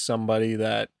to be somebody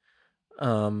that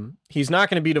he's not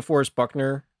going to be DeForest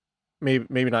Buckner.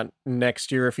 Maybe not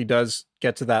next year if he does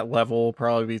get to that level,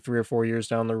 probably be 3 or 4 years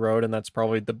down the road, and that's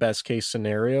probably the best case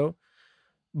scenario.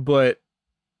 But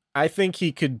I think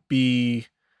he could be,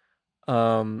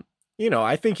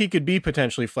 I think he could be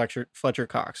potentially Fletcher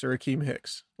Cox or Akeem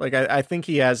Hicks. Like, I think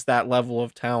he has that level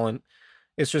of talent.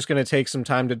 It's just going to take some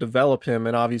time to develop him,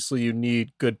 and obviously you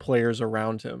need good players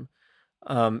around him.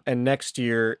 And next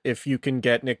year, if you can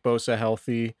get Nick Bosa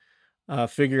healthy,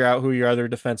 figure out who your other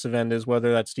defensive end is,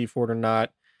 whether that's Dee Ford or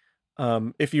not.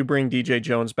 If you bring DJ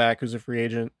Jones back, who's a free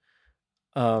agent,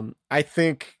 I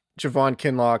think Javon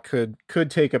Kinlaw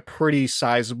could take a pretty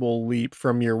sizable leap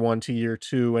from year 1 to year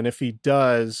 2. And if he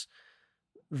does,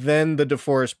 then the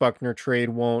DeForest Buckner trade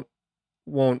won't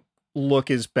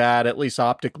look as bad, at least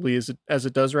optically, as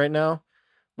it does right now.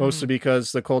 mostly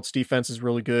because the Colts defense is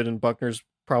really good and Buckner's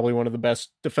probably one of the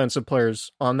best defensive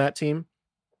players on that team.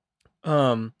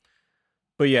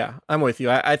 But yeah, I'm with you.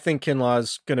 I think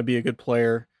Kinlaw's going to be a good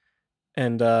player,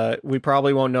 and we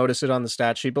probably won't notice it on the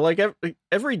stat sheet. But like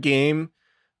every game,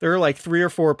 there are like 3 or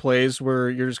 4 plays where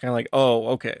you're just kind of like, oh,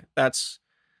 okay, that's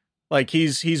like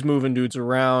he's moving dudes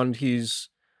around. He's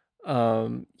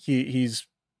penetrating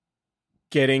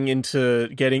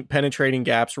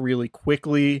gaps really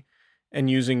quickly and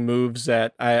using moves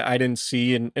that I didn't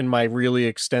see in my really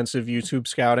extensive YouTube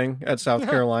scouting at South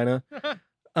Carolina.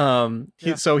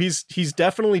 So he's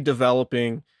definitely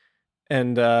developing,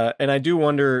 and I do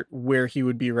wonder where he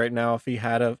would be right now if he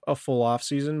had a full off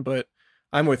season. But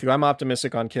I'm with you. I'm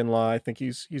optimistic on Kinlaw. I think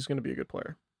he's going to be a good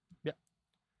player. Yeah.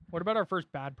 What about our first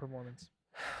bad performance?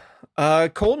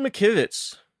 Colton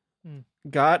McKivitz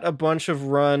got a bunch of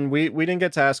run. We didn't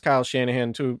get to ask Kyle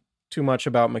Shanahan too much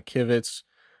about McKivitz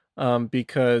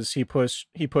because he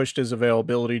pushed his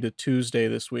availability to Tuesday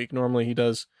this week. Normally he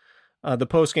does the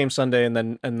post game Sunday and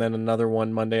then another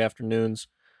one Monday afternoons.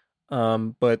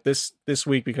 But this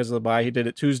week, because of the bye, he did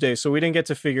it Tuesday. So we didn't get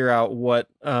to figure out what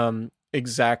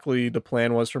exactly the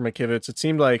plan was for McKivitz. It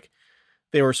seemed like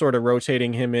they were sort of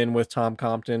rotating him in with Tom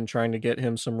Compton, trying to get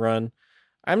him some run.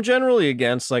 I'm generally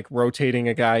against like rotating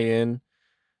a guy in.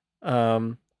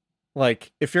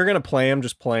 Like if you're going to play him,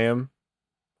 just play him.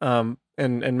 And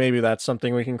maybe that's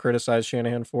something we can criticize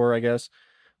Shanahan for, I guess.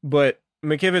 But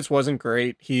McKivitz wasn't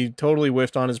great. He totally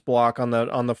whiffed on his block on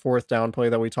the fourth down play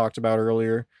that we talked about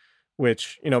earlier,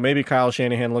 which, maybe Kyle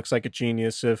Shanahan looks like a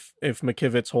genius if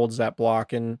McKivitz holds that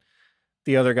block and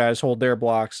the other guys hold their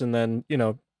blocks, and then,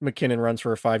 McKinnon runs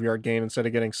for a 5-yard gain instead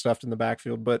of getting stuffed in the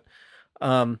backfield. But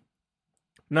not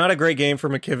a great game for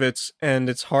McKivitz, and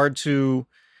it's hard to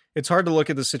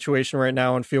look at the situation right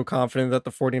now and feel confident that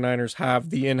the 49ers have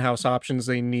the in-house options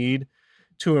they need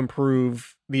to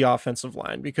improve the offensive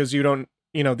line, because you don't,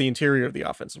 the interior of the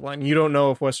offensive line. You don't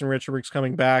know if Weston Richburg's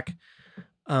coming back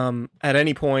at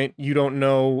any point. You don't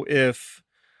know if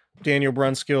Daniel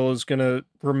Brunskill is going to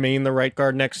remain the right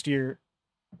guard next year.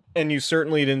 And you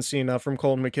certainly didn't see enough from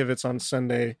Colton McKivitz on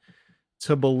Sunday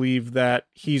to believe that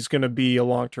he's going to be a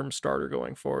long-term starter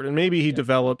going forward. And maybe he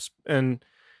develops, and,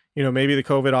 maybe the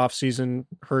COVID offseason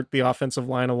hurt the offensive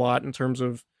line a lot in terms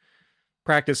of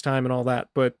practice time and all that.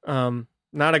 But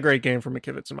not a great game for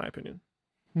McKivitz, in my opinion.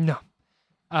 No.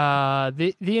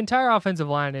 The entire offensive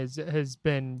line has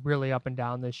been really up and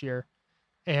down this year,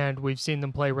 and we've seen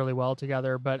them play really well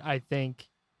together. But I think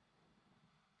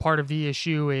part of the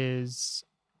issue is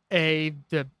A,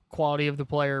 the quality of the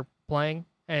player playing,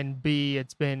 and B,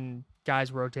 it's been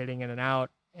guys rotating in and out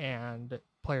and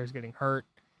players getting hurt.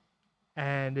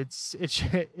 And it's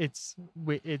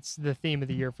the theme of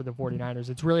the year for the 49ers.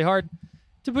 It's really hard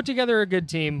to put together a good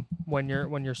team when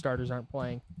your starters aren't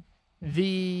playing.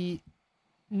 The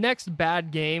next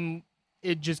bad game,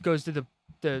 it just goes to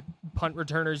the punt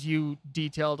returners. You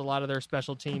detailed a lot of their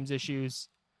special teams issues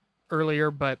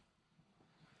earlier, but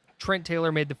Trent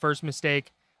Taylor made the first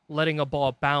mistake, letting a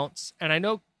ball bounce. And I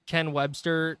know Ken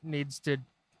Webster needs to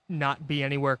not be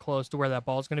anywhere close to where that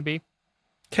ball is going to be.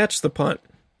 Catch the punt.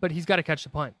 But he's got to catch the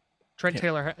punt.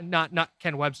 Taylor, not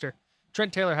Ken Webster.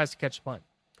 Trent Taylor has to catch the punt.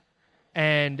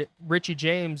 And Richie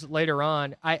James later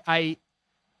on,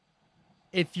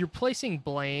 if you're placing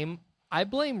blame, I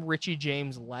blame Richie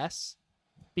James less,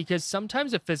 because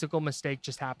sometimes a physical mistake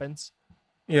just happens.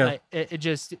 Yeah. It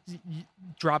just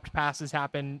dropped passes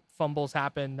happen, fumbles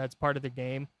happen. That's part of the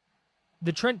game.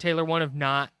 The Trent Taylor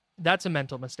one that's a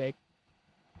mental mistake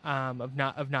of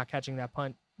not catching that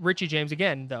punt. Richie James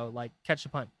again, though, like, catch the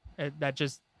punt. That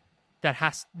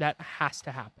has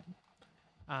to happen.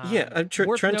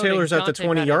 Trent Taylor's at the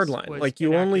 20-yard line. Like,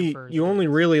 you only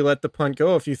really let the punt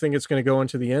go if you think it's going to go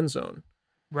into the end zone.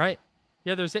 Right.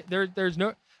 Yeah. There's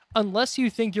no, unless you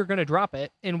think you're going to drop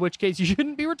it, in which case you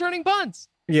shouldn't be returning punts.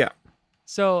 Yeah.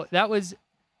 So that was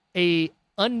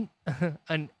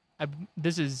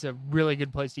this is a really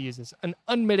good place to use this, an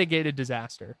unmitigated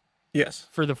disaster. Yes.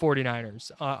 For the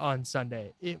 49ers on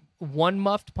Sunday. One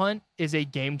muffed punt is a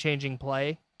game-changing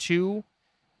play. 2,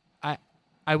 I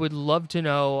would love to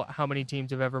know how many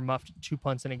teams have ever muffed 2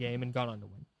 punts in a game and gone on to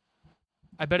win.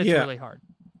 I bet it's really hard.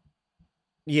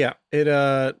 Yeah,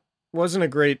 it wasn't a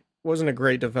great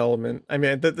development. I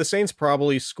mean, the Saints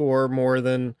probably score more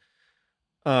than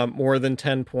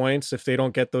 10 points if they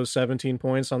don't get those 17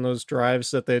 points on those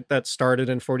drives that started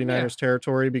in 49ers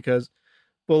territory, because,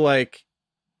 well, like,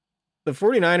 the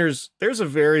 49ers, there's a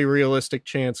very realistic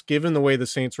chance, given the way the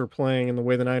Saints were playing and the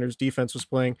way the Niners defense was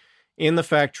playing, and the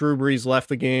fact Drew Brees left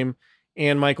the game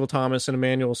and Michael Thomas and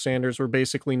Emmanuel Sanders were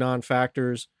basically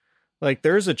non-factors, Like,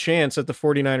 there's a chance that the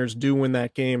 49ers do win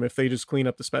that game if they just clean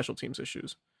up the special teams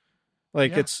issues.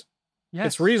 Like, it's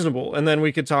reasonable. And then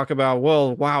we could talk about,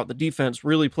 well, wow, the defense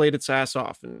really played its ass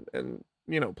off and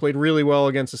played really well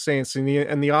against the Saints, and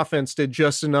the offense did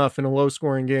just enough in a low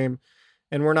scoring game.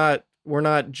 And we're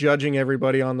not judging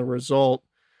everybody on the result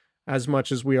as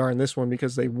much as we are in this one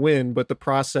because they win, but the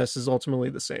process is ultimately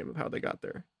the same of how they got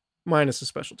there, minus the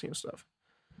special team stuff.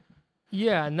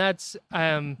 Yeah, and that's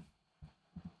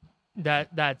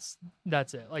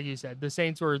that's it. Like you said, the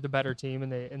Saints were the better team,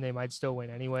 and they might still win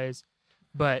anyways.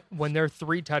 But when their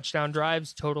 3 touchdown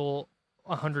drives total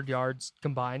 100 yards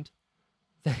combined,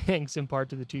 thanks in part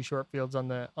to the 2 short fields on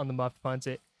the muffed punts,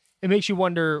 it makes you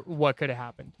wonder what could have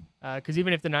happened. Because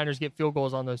even if the Niners get field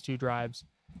goals on those 2 drives,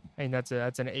 I mean that's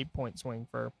an 8-point swing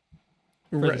for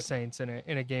Right. the Saints in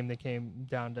a game that came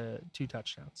down to 2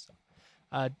 touchdowns.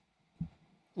 So,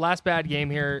 last bad game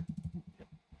here.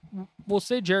 We'll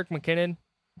say Jerick McKinnon.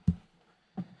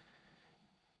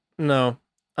 No.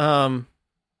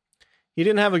 He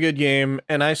didn't have a good game,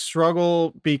 and I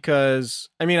struggle because,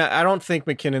 I mean, I don't think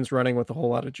McKinnon's running with a whole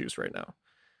lot of juice right now.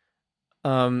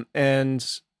 And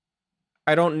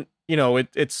I don't,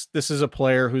 this is a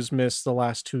player who's missed the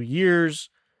last 2 years.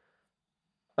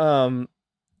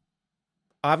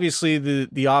 Obviously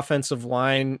the offensive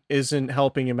line isn't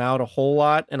helping him out a whole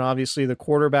lot, and obviously the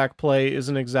quarterback play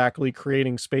isn't exactly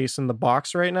creating space in the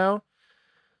box right now.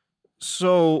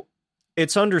 So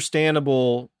it's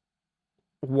understandable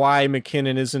why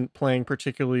McKinnon isn't playing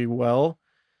particularly well.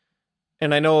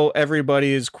 And I know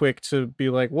everybody is quick to be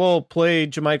like, well, play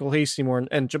JaMychal Hasty more.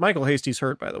 And JaMychal Hasty's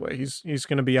hurt, by the way. He's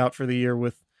going to be out for the year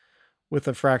with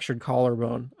a fractured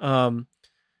collarbone.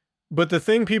 But the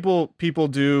thing people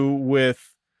do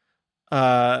with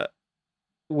the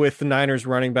Niners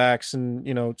running backs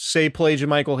and, say play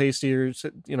JaMychal Hasty or,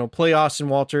 play Austin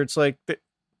Walter, it's like,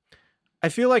 I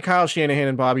feel like Kyle Shanahan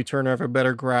and Bobby Turner have a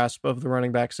better grasp of the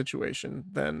running back situation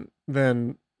than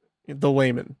the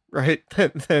layman, right?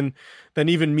 than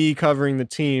even me covering the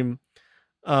team.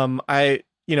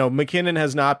 McKinnon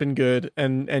has not been good,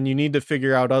 and you need to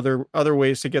figure out other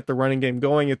ways to get the running game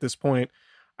going at this point.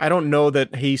 I don't know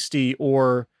that Hasty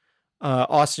or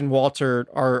Austin Walter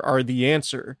are the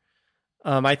answer.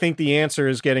 I think the answer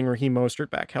is getting Raheem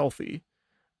Mostert back healthy.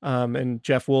 And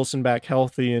Jeff Wilson back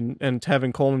healthy and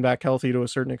Tevin Coleman back healthy to a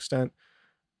certain extent.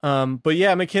 But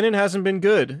yeah, McKinnon hasn't been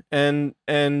good. And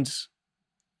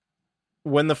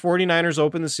when the 49ers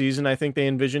opened the season, I think they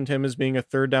envisioned him as being a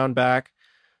 3rd down back,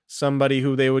 somebody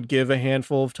who they would give a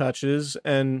handful of touches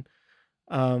and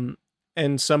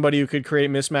somebody who could create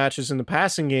mismatches in the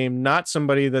passing game, not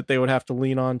somebody that they would have to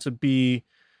lean on to be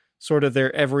sort of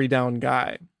their every down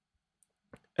guy.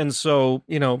 And so,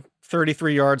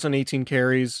 33 yards on 18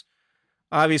 carries,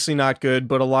 obviously not good,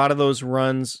 but a lot of those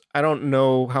runs, I don't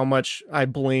know how much I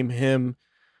blame him.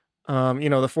 The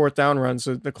 4th down runs,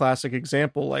 the classic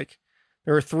example, like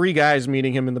there are 3 guys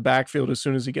meeting him in the backfield as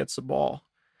soon as he gets the ball.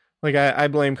 Like I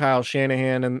blame Kyle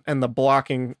Shanahan and the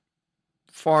blocking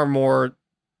far more,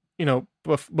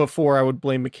 before I would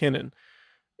blame McKinnon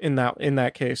in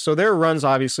that case. So there are runs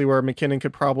obviously where McKinnon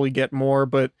could probably get more,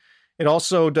 but it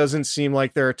also doesn't seem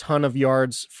like there are a ton of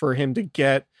yards for him to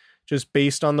get just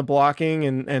based on the blocking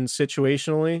and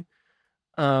situationally,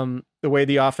 the way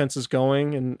the offense is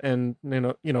going and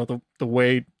the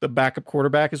way the backup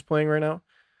quarterback is playing right now.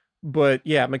 But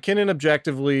yeah, McKinnon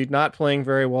objectively not playing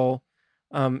very well.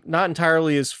 Not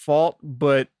entirely his fault,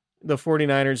 but the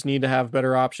 49ers need to have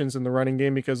better options in the running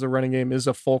game because the running game is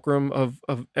a fulcrum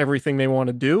of everything they want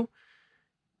to do.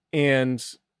 And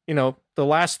the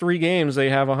last 3 games, they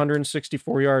have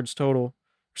 164 yards total.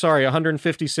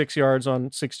 156 yards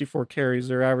on 64 carries.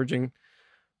 They're averaging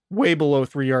way below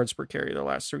 3 yards per carry the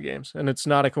last 3 games. And it's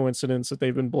not a coincidence that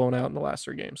they've been blown out in the last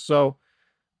 3 games. So,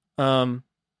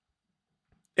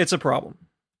 it's a problem.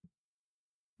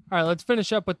 All right, let's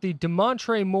finish up with the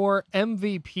DeMontre Moore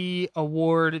MVP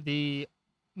award, the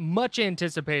much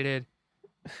anticipated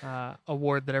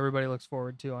award that everybody looks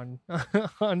forward to on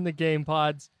on the game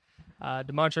pods.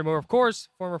 DeMontre Moore, of course,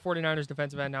 former 49ers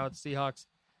defensive end, now at the Seahawks,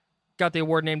 got the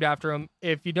award named after him.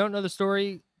 If you don't know the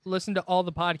story, listen to all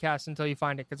the podcasts until you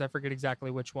find it, because I forget exactly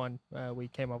which one we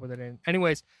came up with it in.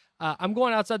 Anyways, I'm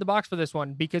going outside the box for this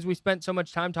one because we spent so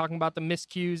much time talking about the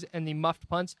miscues and the muffed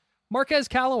punts. Marquez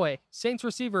Callaway, Saints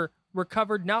receiver,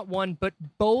 recovered not one, but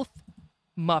both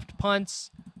muffed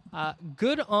punts.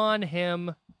 Good on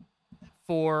him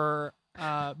for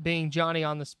being Johnny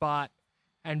on the spot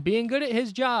and being good at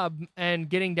his job and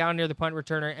getting down near the punt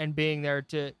returner and being there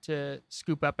to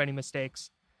scoop up any mistakes.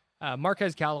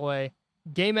 Marquez Callaway,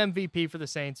 game MVP for the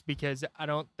Saints, because I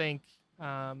don't think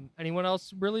anyone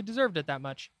else really deserved it that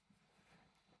much.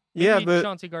 Yeah, Maybe but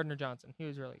Chauncey Gardner-Johnson, he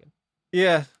was really good.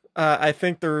 yeah, I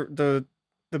think the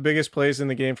biggest plays in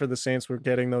the game for the Saints were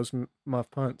getting those muff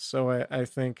punts. So I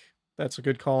think that's a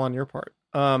good call on your part.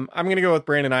 I'm going to go with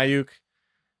Brandon Ayuk.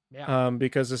 Yeah.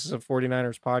 Because this is a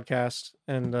 49ers podcast,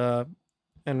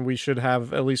 and we should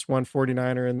have at least one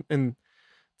 49er in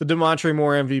the DeMontre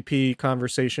Moore MVP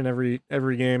conversation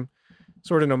every game,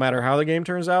 sort of no matter how the game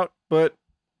turns out. But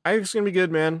Ayuk's going to be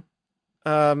good, man.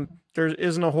 There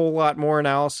isn't a whole lot more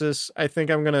analysis. I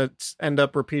think I'm going to end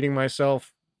up repeating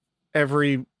myself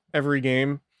every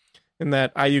game, in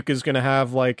that Ayuk is going to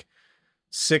have like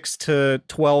 6 to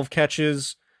 12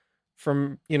 catches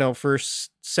from, for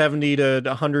 70 to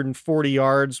 140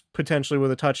 yards, potentially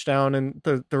with a touchdown, and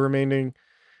the remaining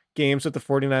games that the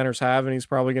 49ers have, and he's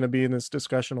probably going to be in this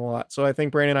discussion a lot. So I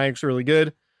think Brandon Ayuk's really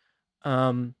good.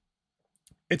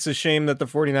 It's a shame that the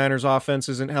 49ers offense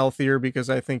isn't healthier, because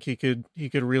I think he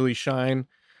could really shine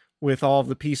with all of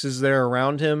the pieces there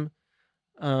around him.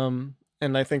 And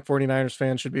I think 49ers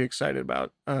fans should be excited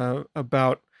about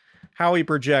how he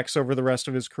projects over the rest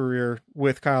of his career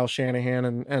with Kyle Shanahan,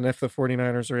 and if the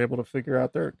 49ers are able to figure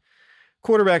out their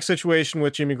quarterback situation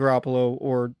with Jimmy Garoppolo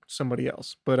or somebody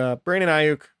else. But Brandon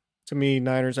Ayuk, to me,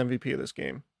 Niners MVP of this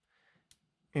game.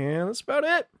 And that's about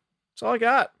it. That's all I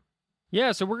got.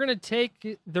 Yeah, so we're going to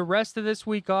take the rest of this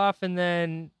week off, and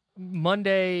then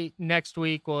Monday next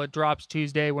week, well, it drops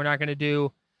Tuesday. We're not going to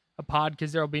do a pod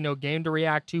because there will be no game to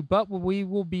react to, but we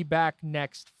will be back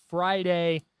next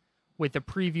Friday with a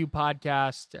preview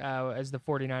podcast as the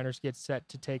 49ers get set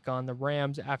to take on the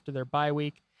Rams after their bye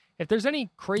week. If there's any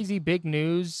crazy big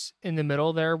news in the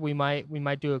middle there, we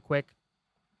might do a quick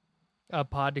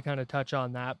pod to kind of touch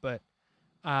on that, but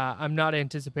I'm not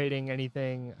anticipating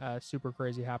anything super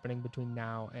crazy happening between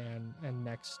now and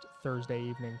next Thursday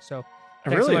evening. So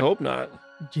I really hope not.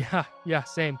 Yeah,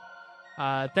 same.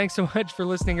 Thanks so much for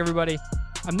listening, everybody.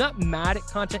 I'm not mad at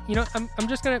content. I'm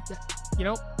just going to,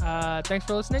 thanks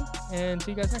for listening, and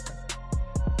see you guys next time.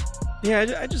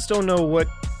 Yeah, I just don't know what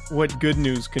good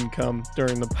news can come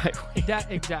during the bye week.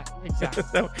 Exactly.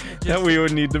 that we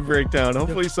would need to break down.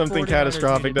 Hopefully something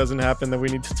catastrophic doesn't happen that we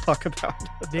need to talk about.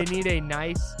 They need a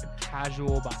nice,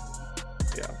 casual bye week.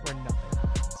 Yeah. Where nothing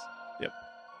happens. Yep.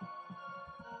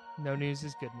 No news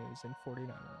is good news in 49er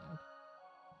land.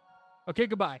 Okay,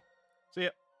 goodbye. See ya.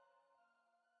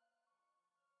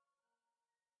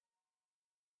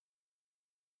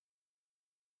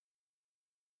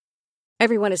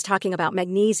 Everyone is talking about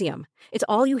magnesium. It's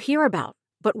all you hear about.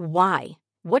 But why?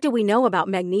 What do we know about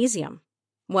magnesium?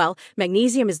 Well,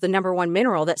 magnesium is the #1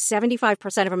 mineral that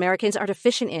 75% of Americans are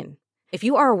deficient in. If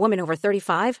you are a woman over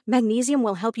 35, magnesium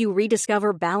will help you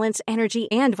rediscover balance, energy,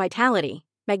 and vitality.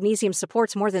 Magnesium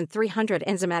supports more than 300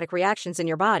 enzymatic reactions in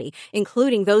your body,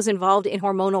 including those involved in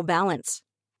hormonal balance.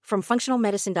 From functional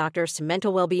medicine doctors to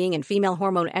mental well-being and female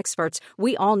hormone experts,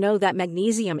 we all know that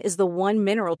magnesium is the one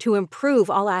mineral to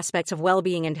improve all aspects of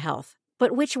well-being and health.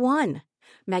 But which one?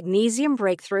 Magnesium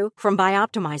Breakthrough from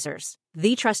Bioptimizers,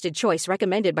 the trusted choice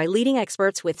recommended by leading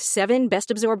experts with 7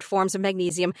 best-absorbed forms of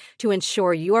magnesium to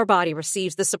ensure your body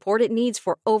receives the support it needs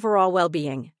for overall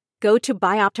well-being. Go to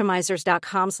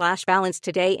bioptimizers.com/balance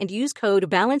today and use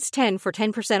code BALANCE10 for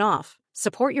 10% off.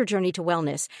 Support your journey to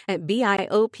wellness at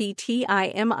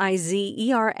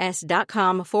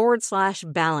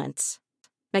bioptimizers.com/balance.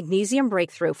 Magnesium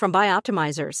Breakthrough from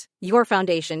Bioptimizers, your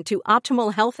foundation to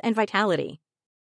optimal health and vitality.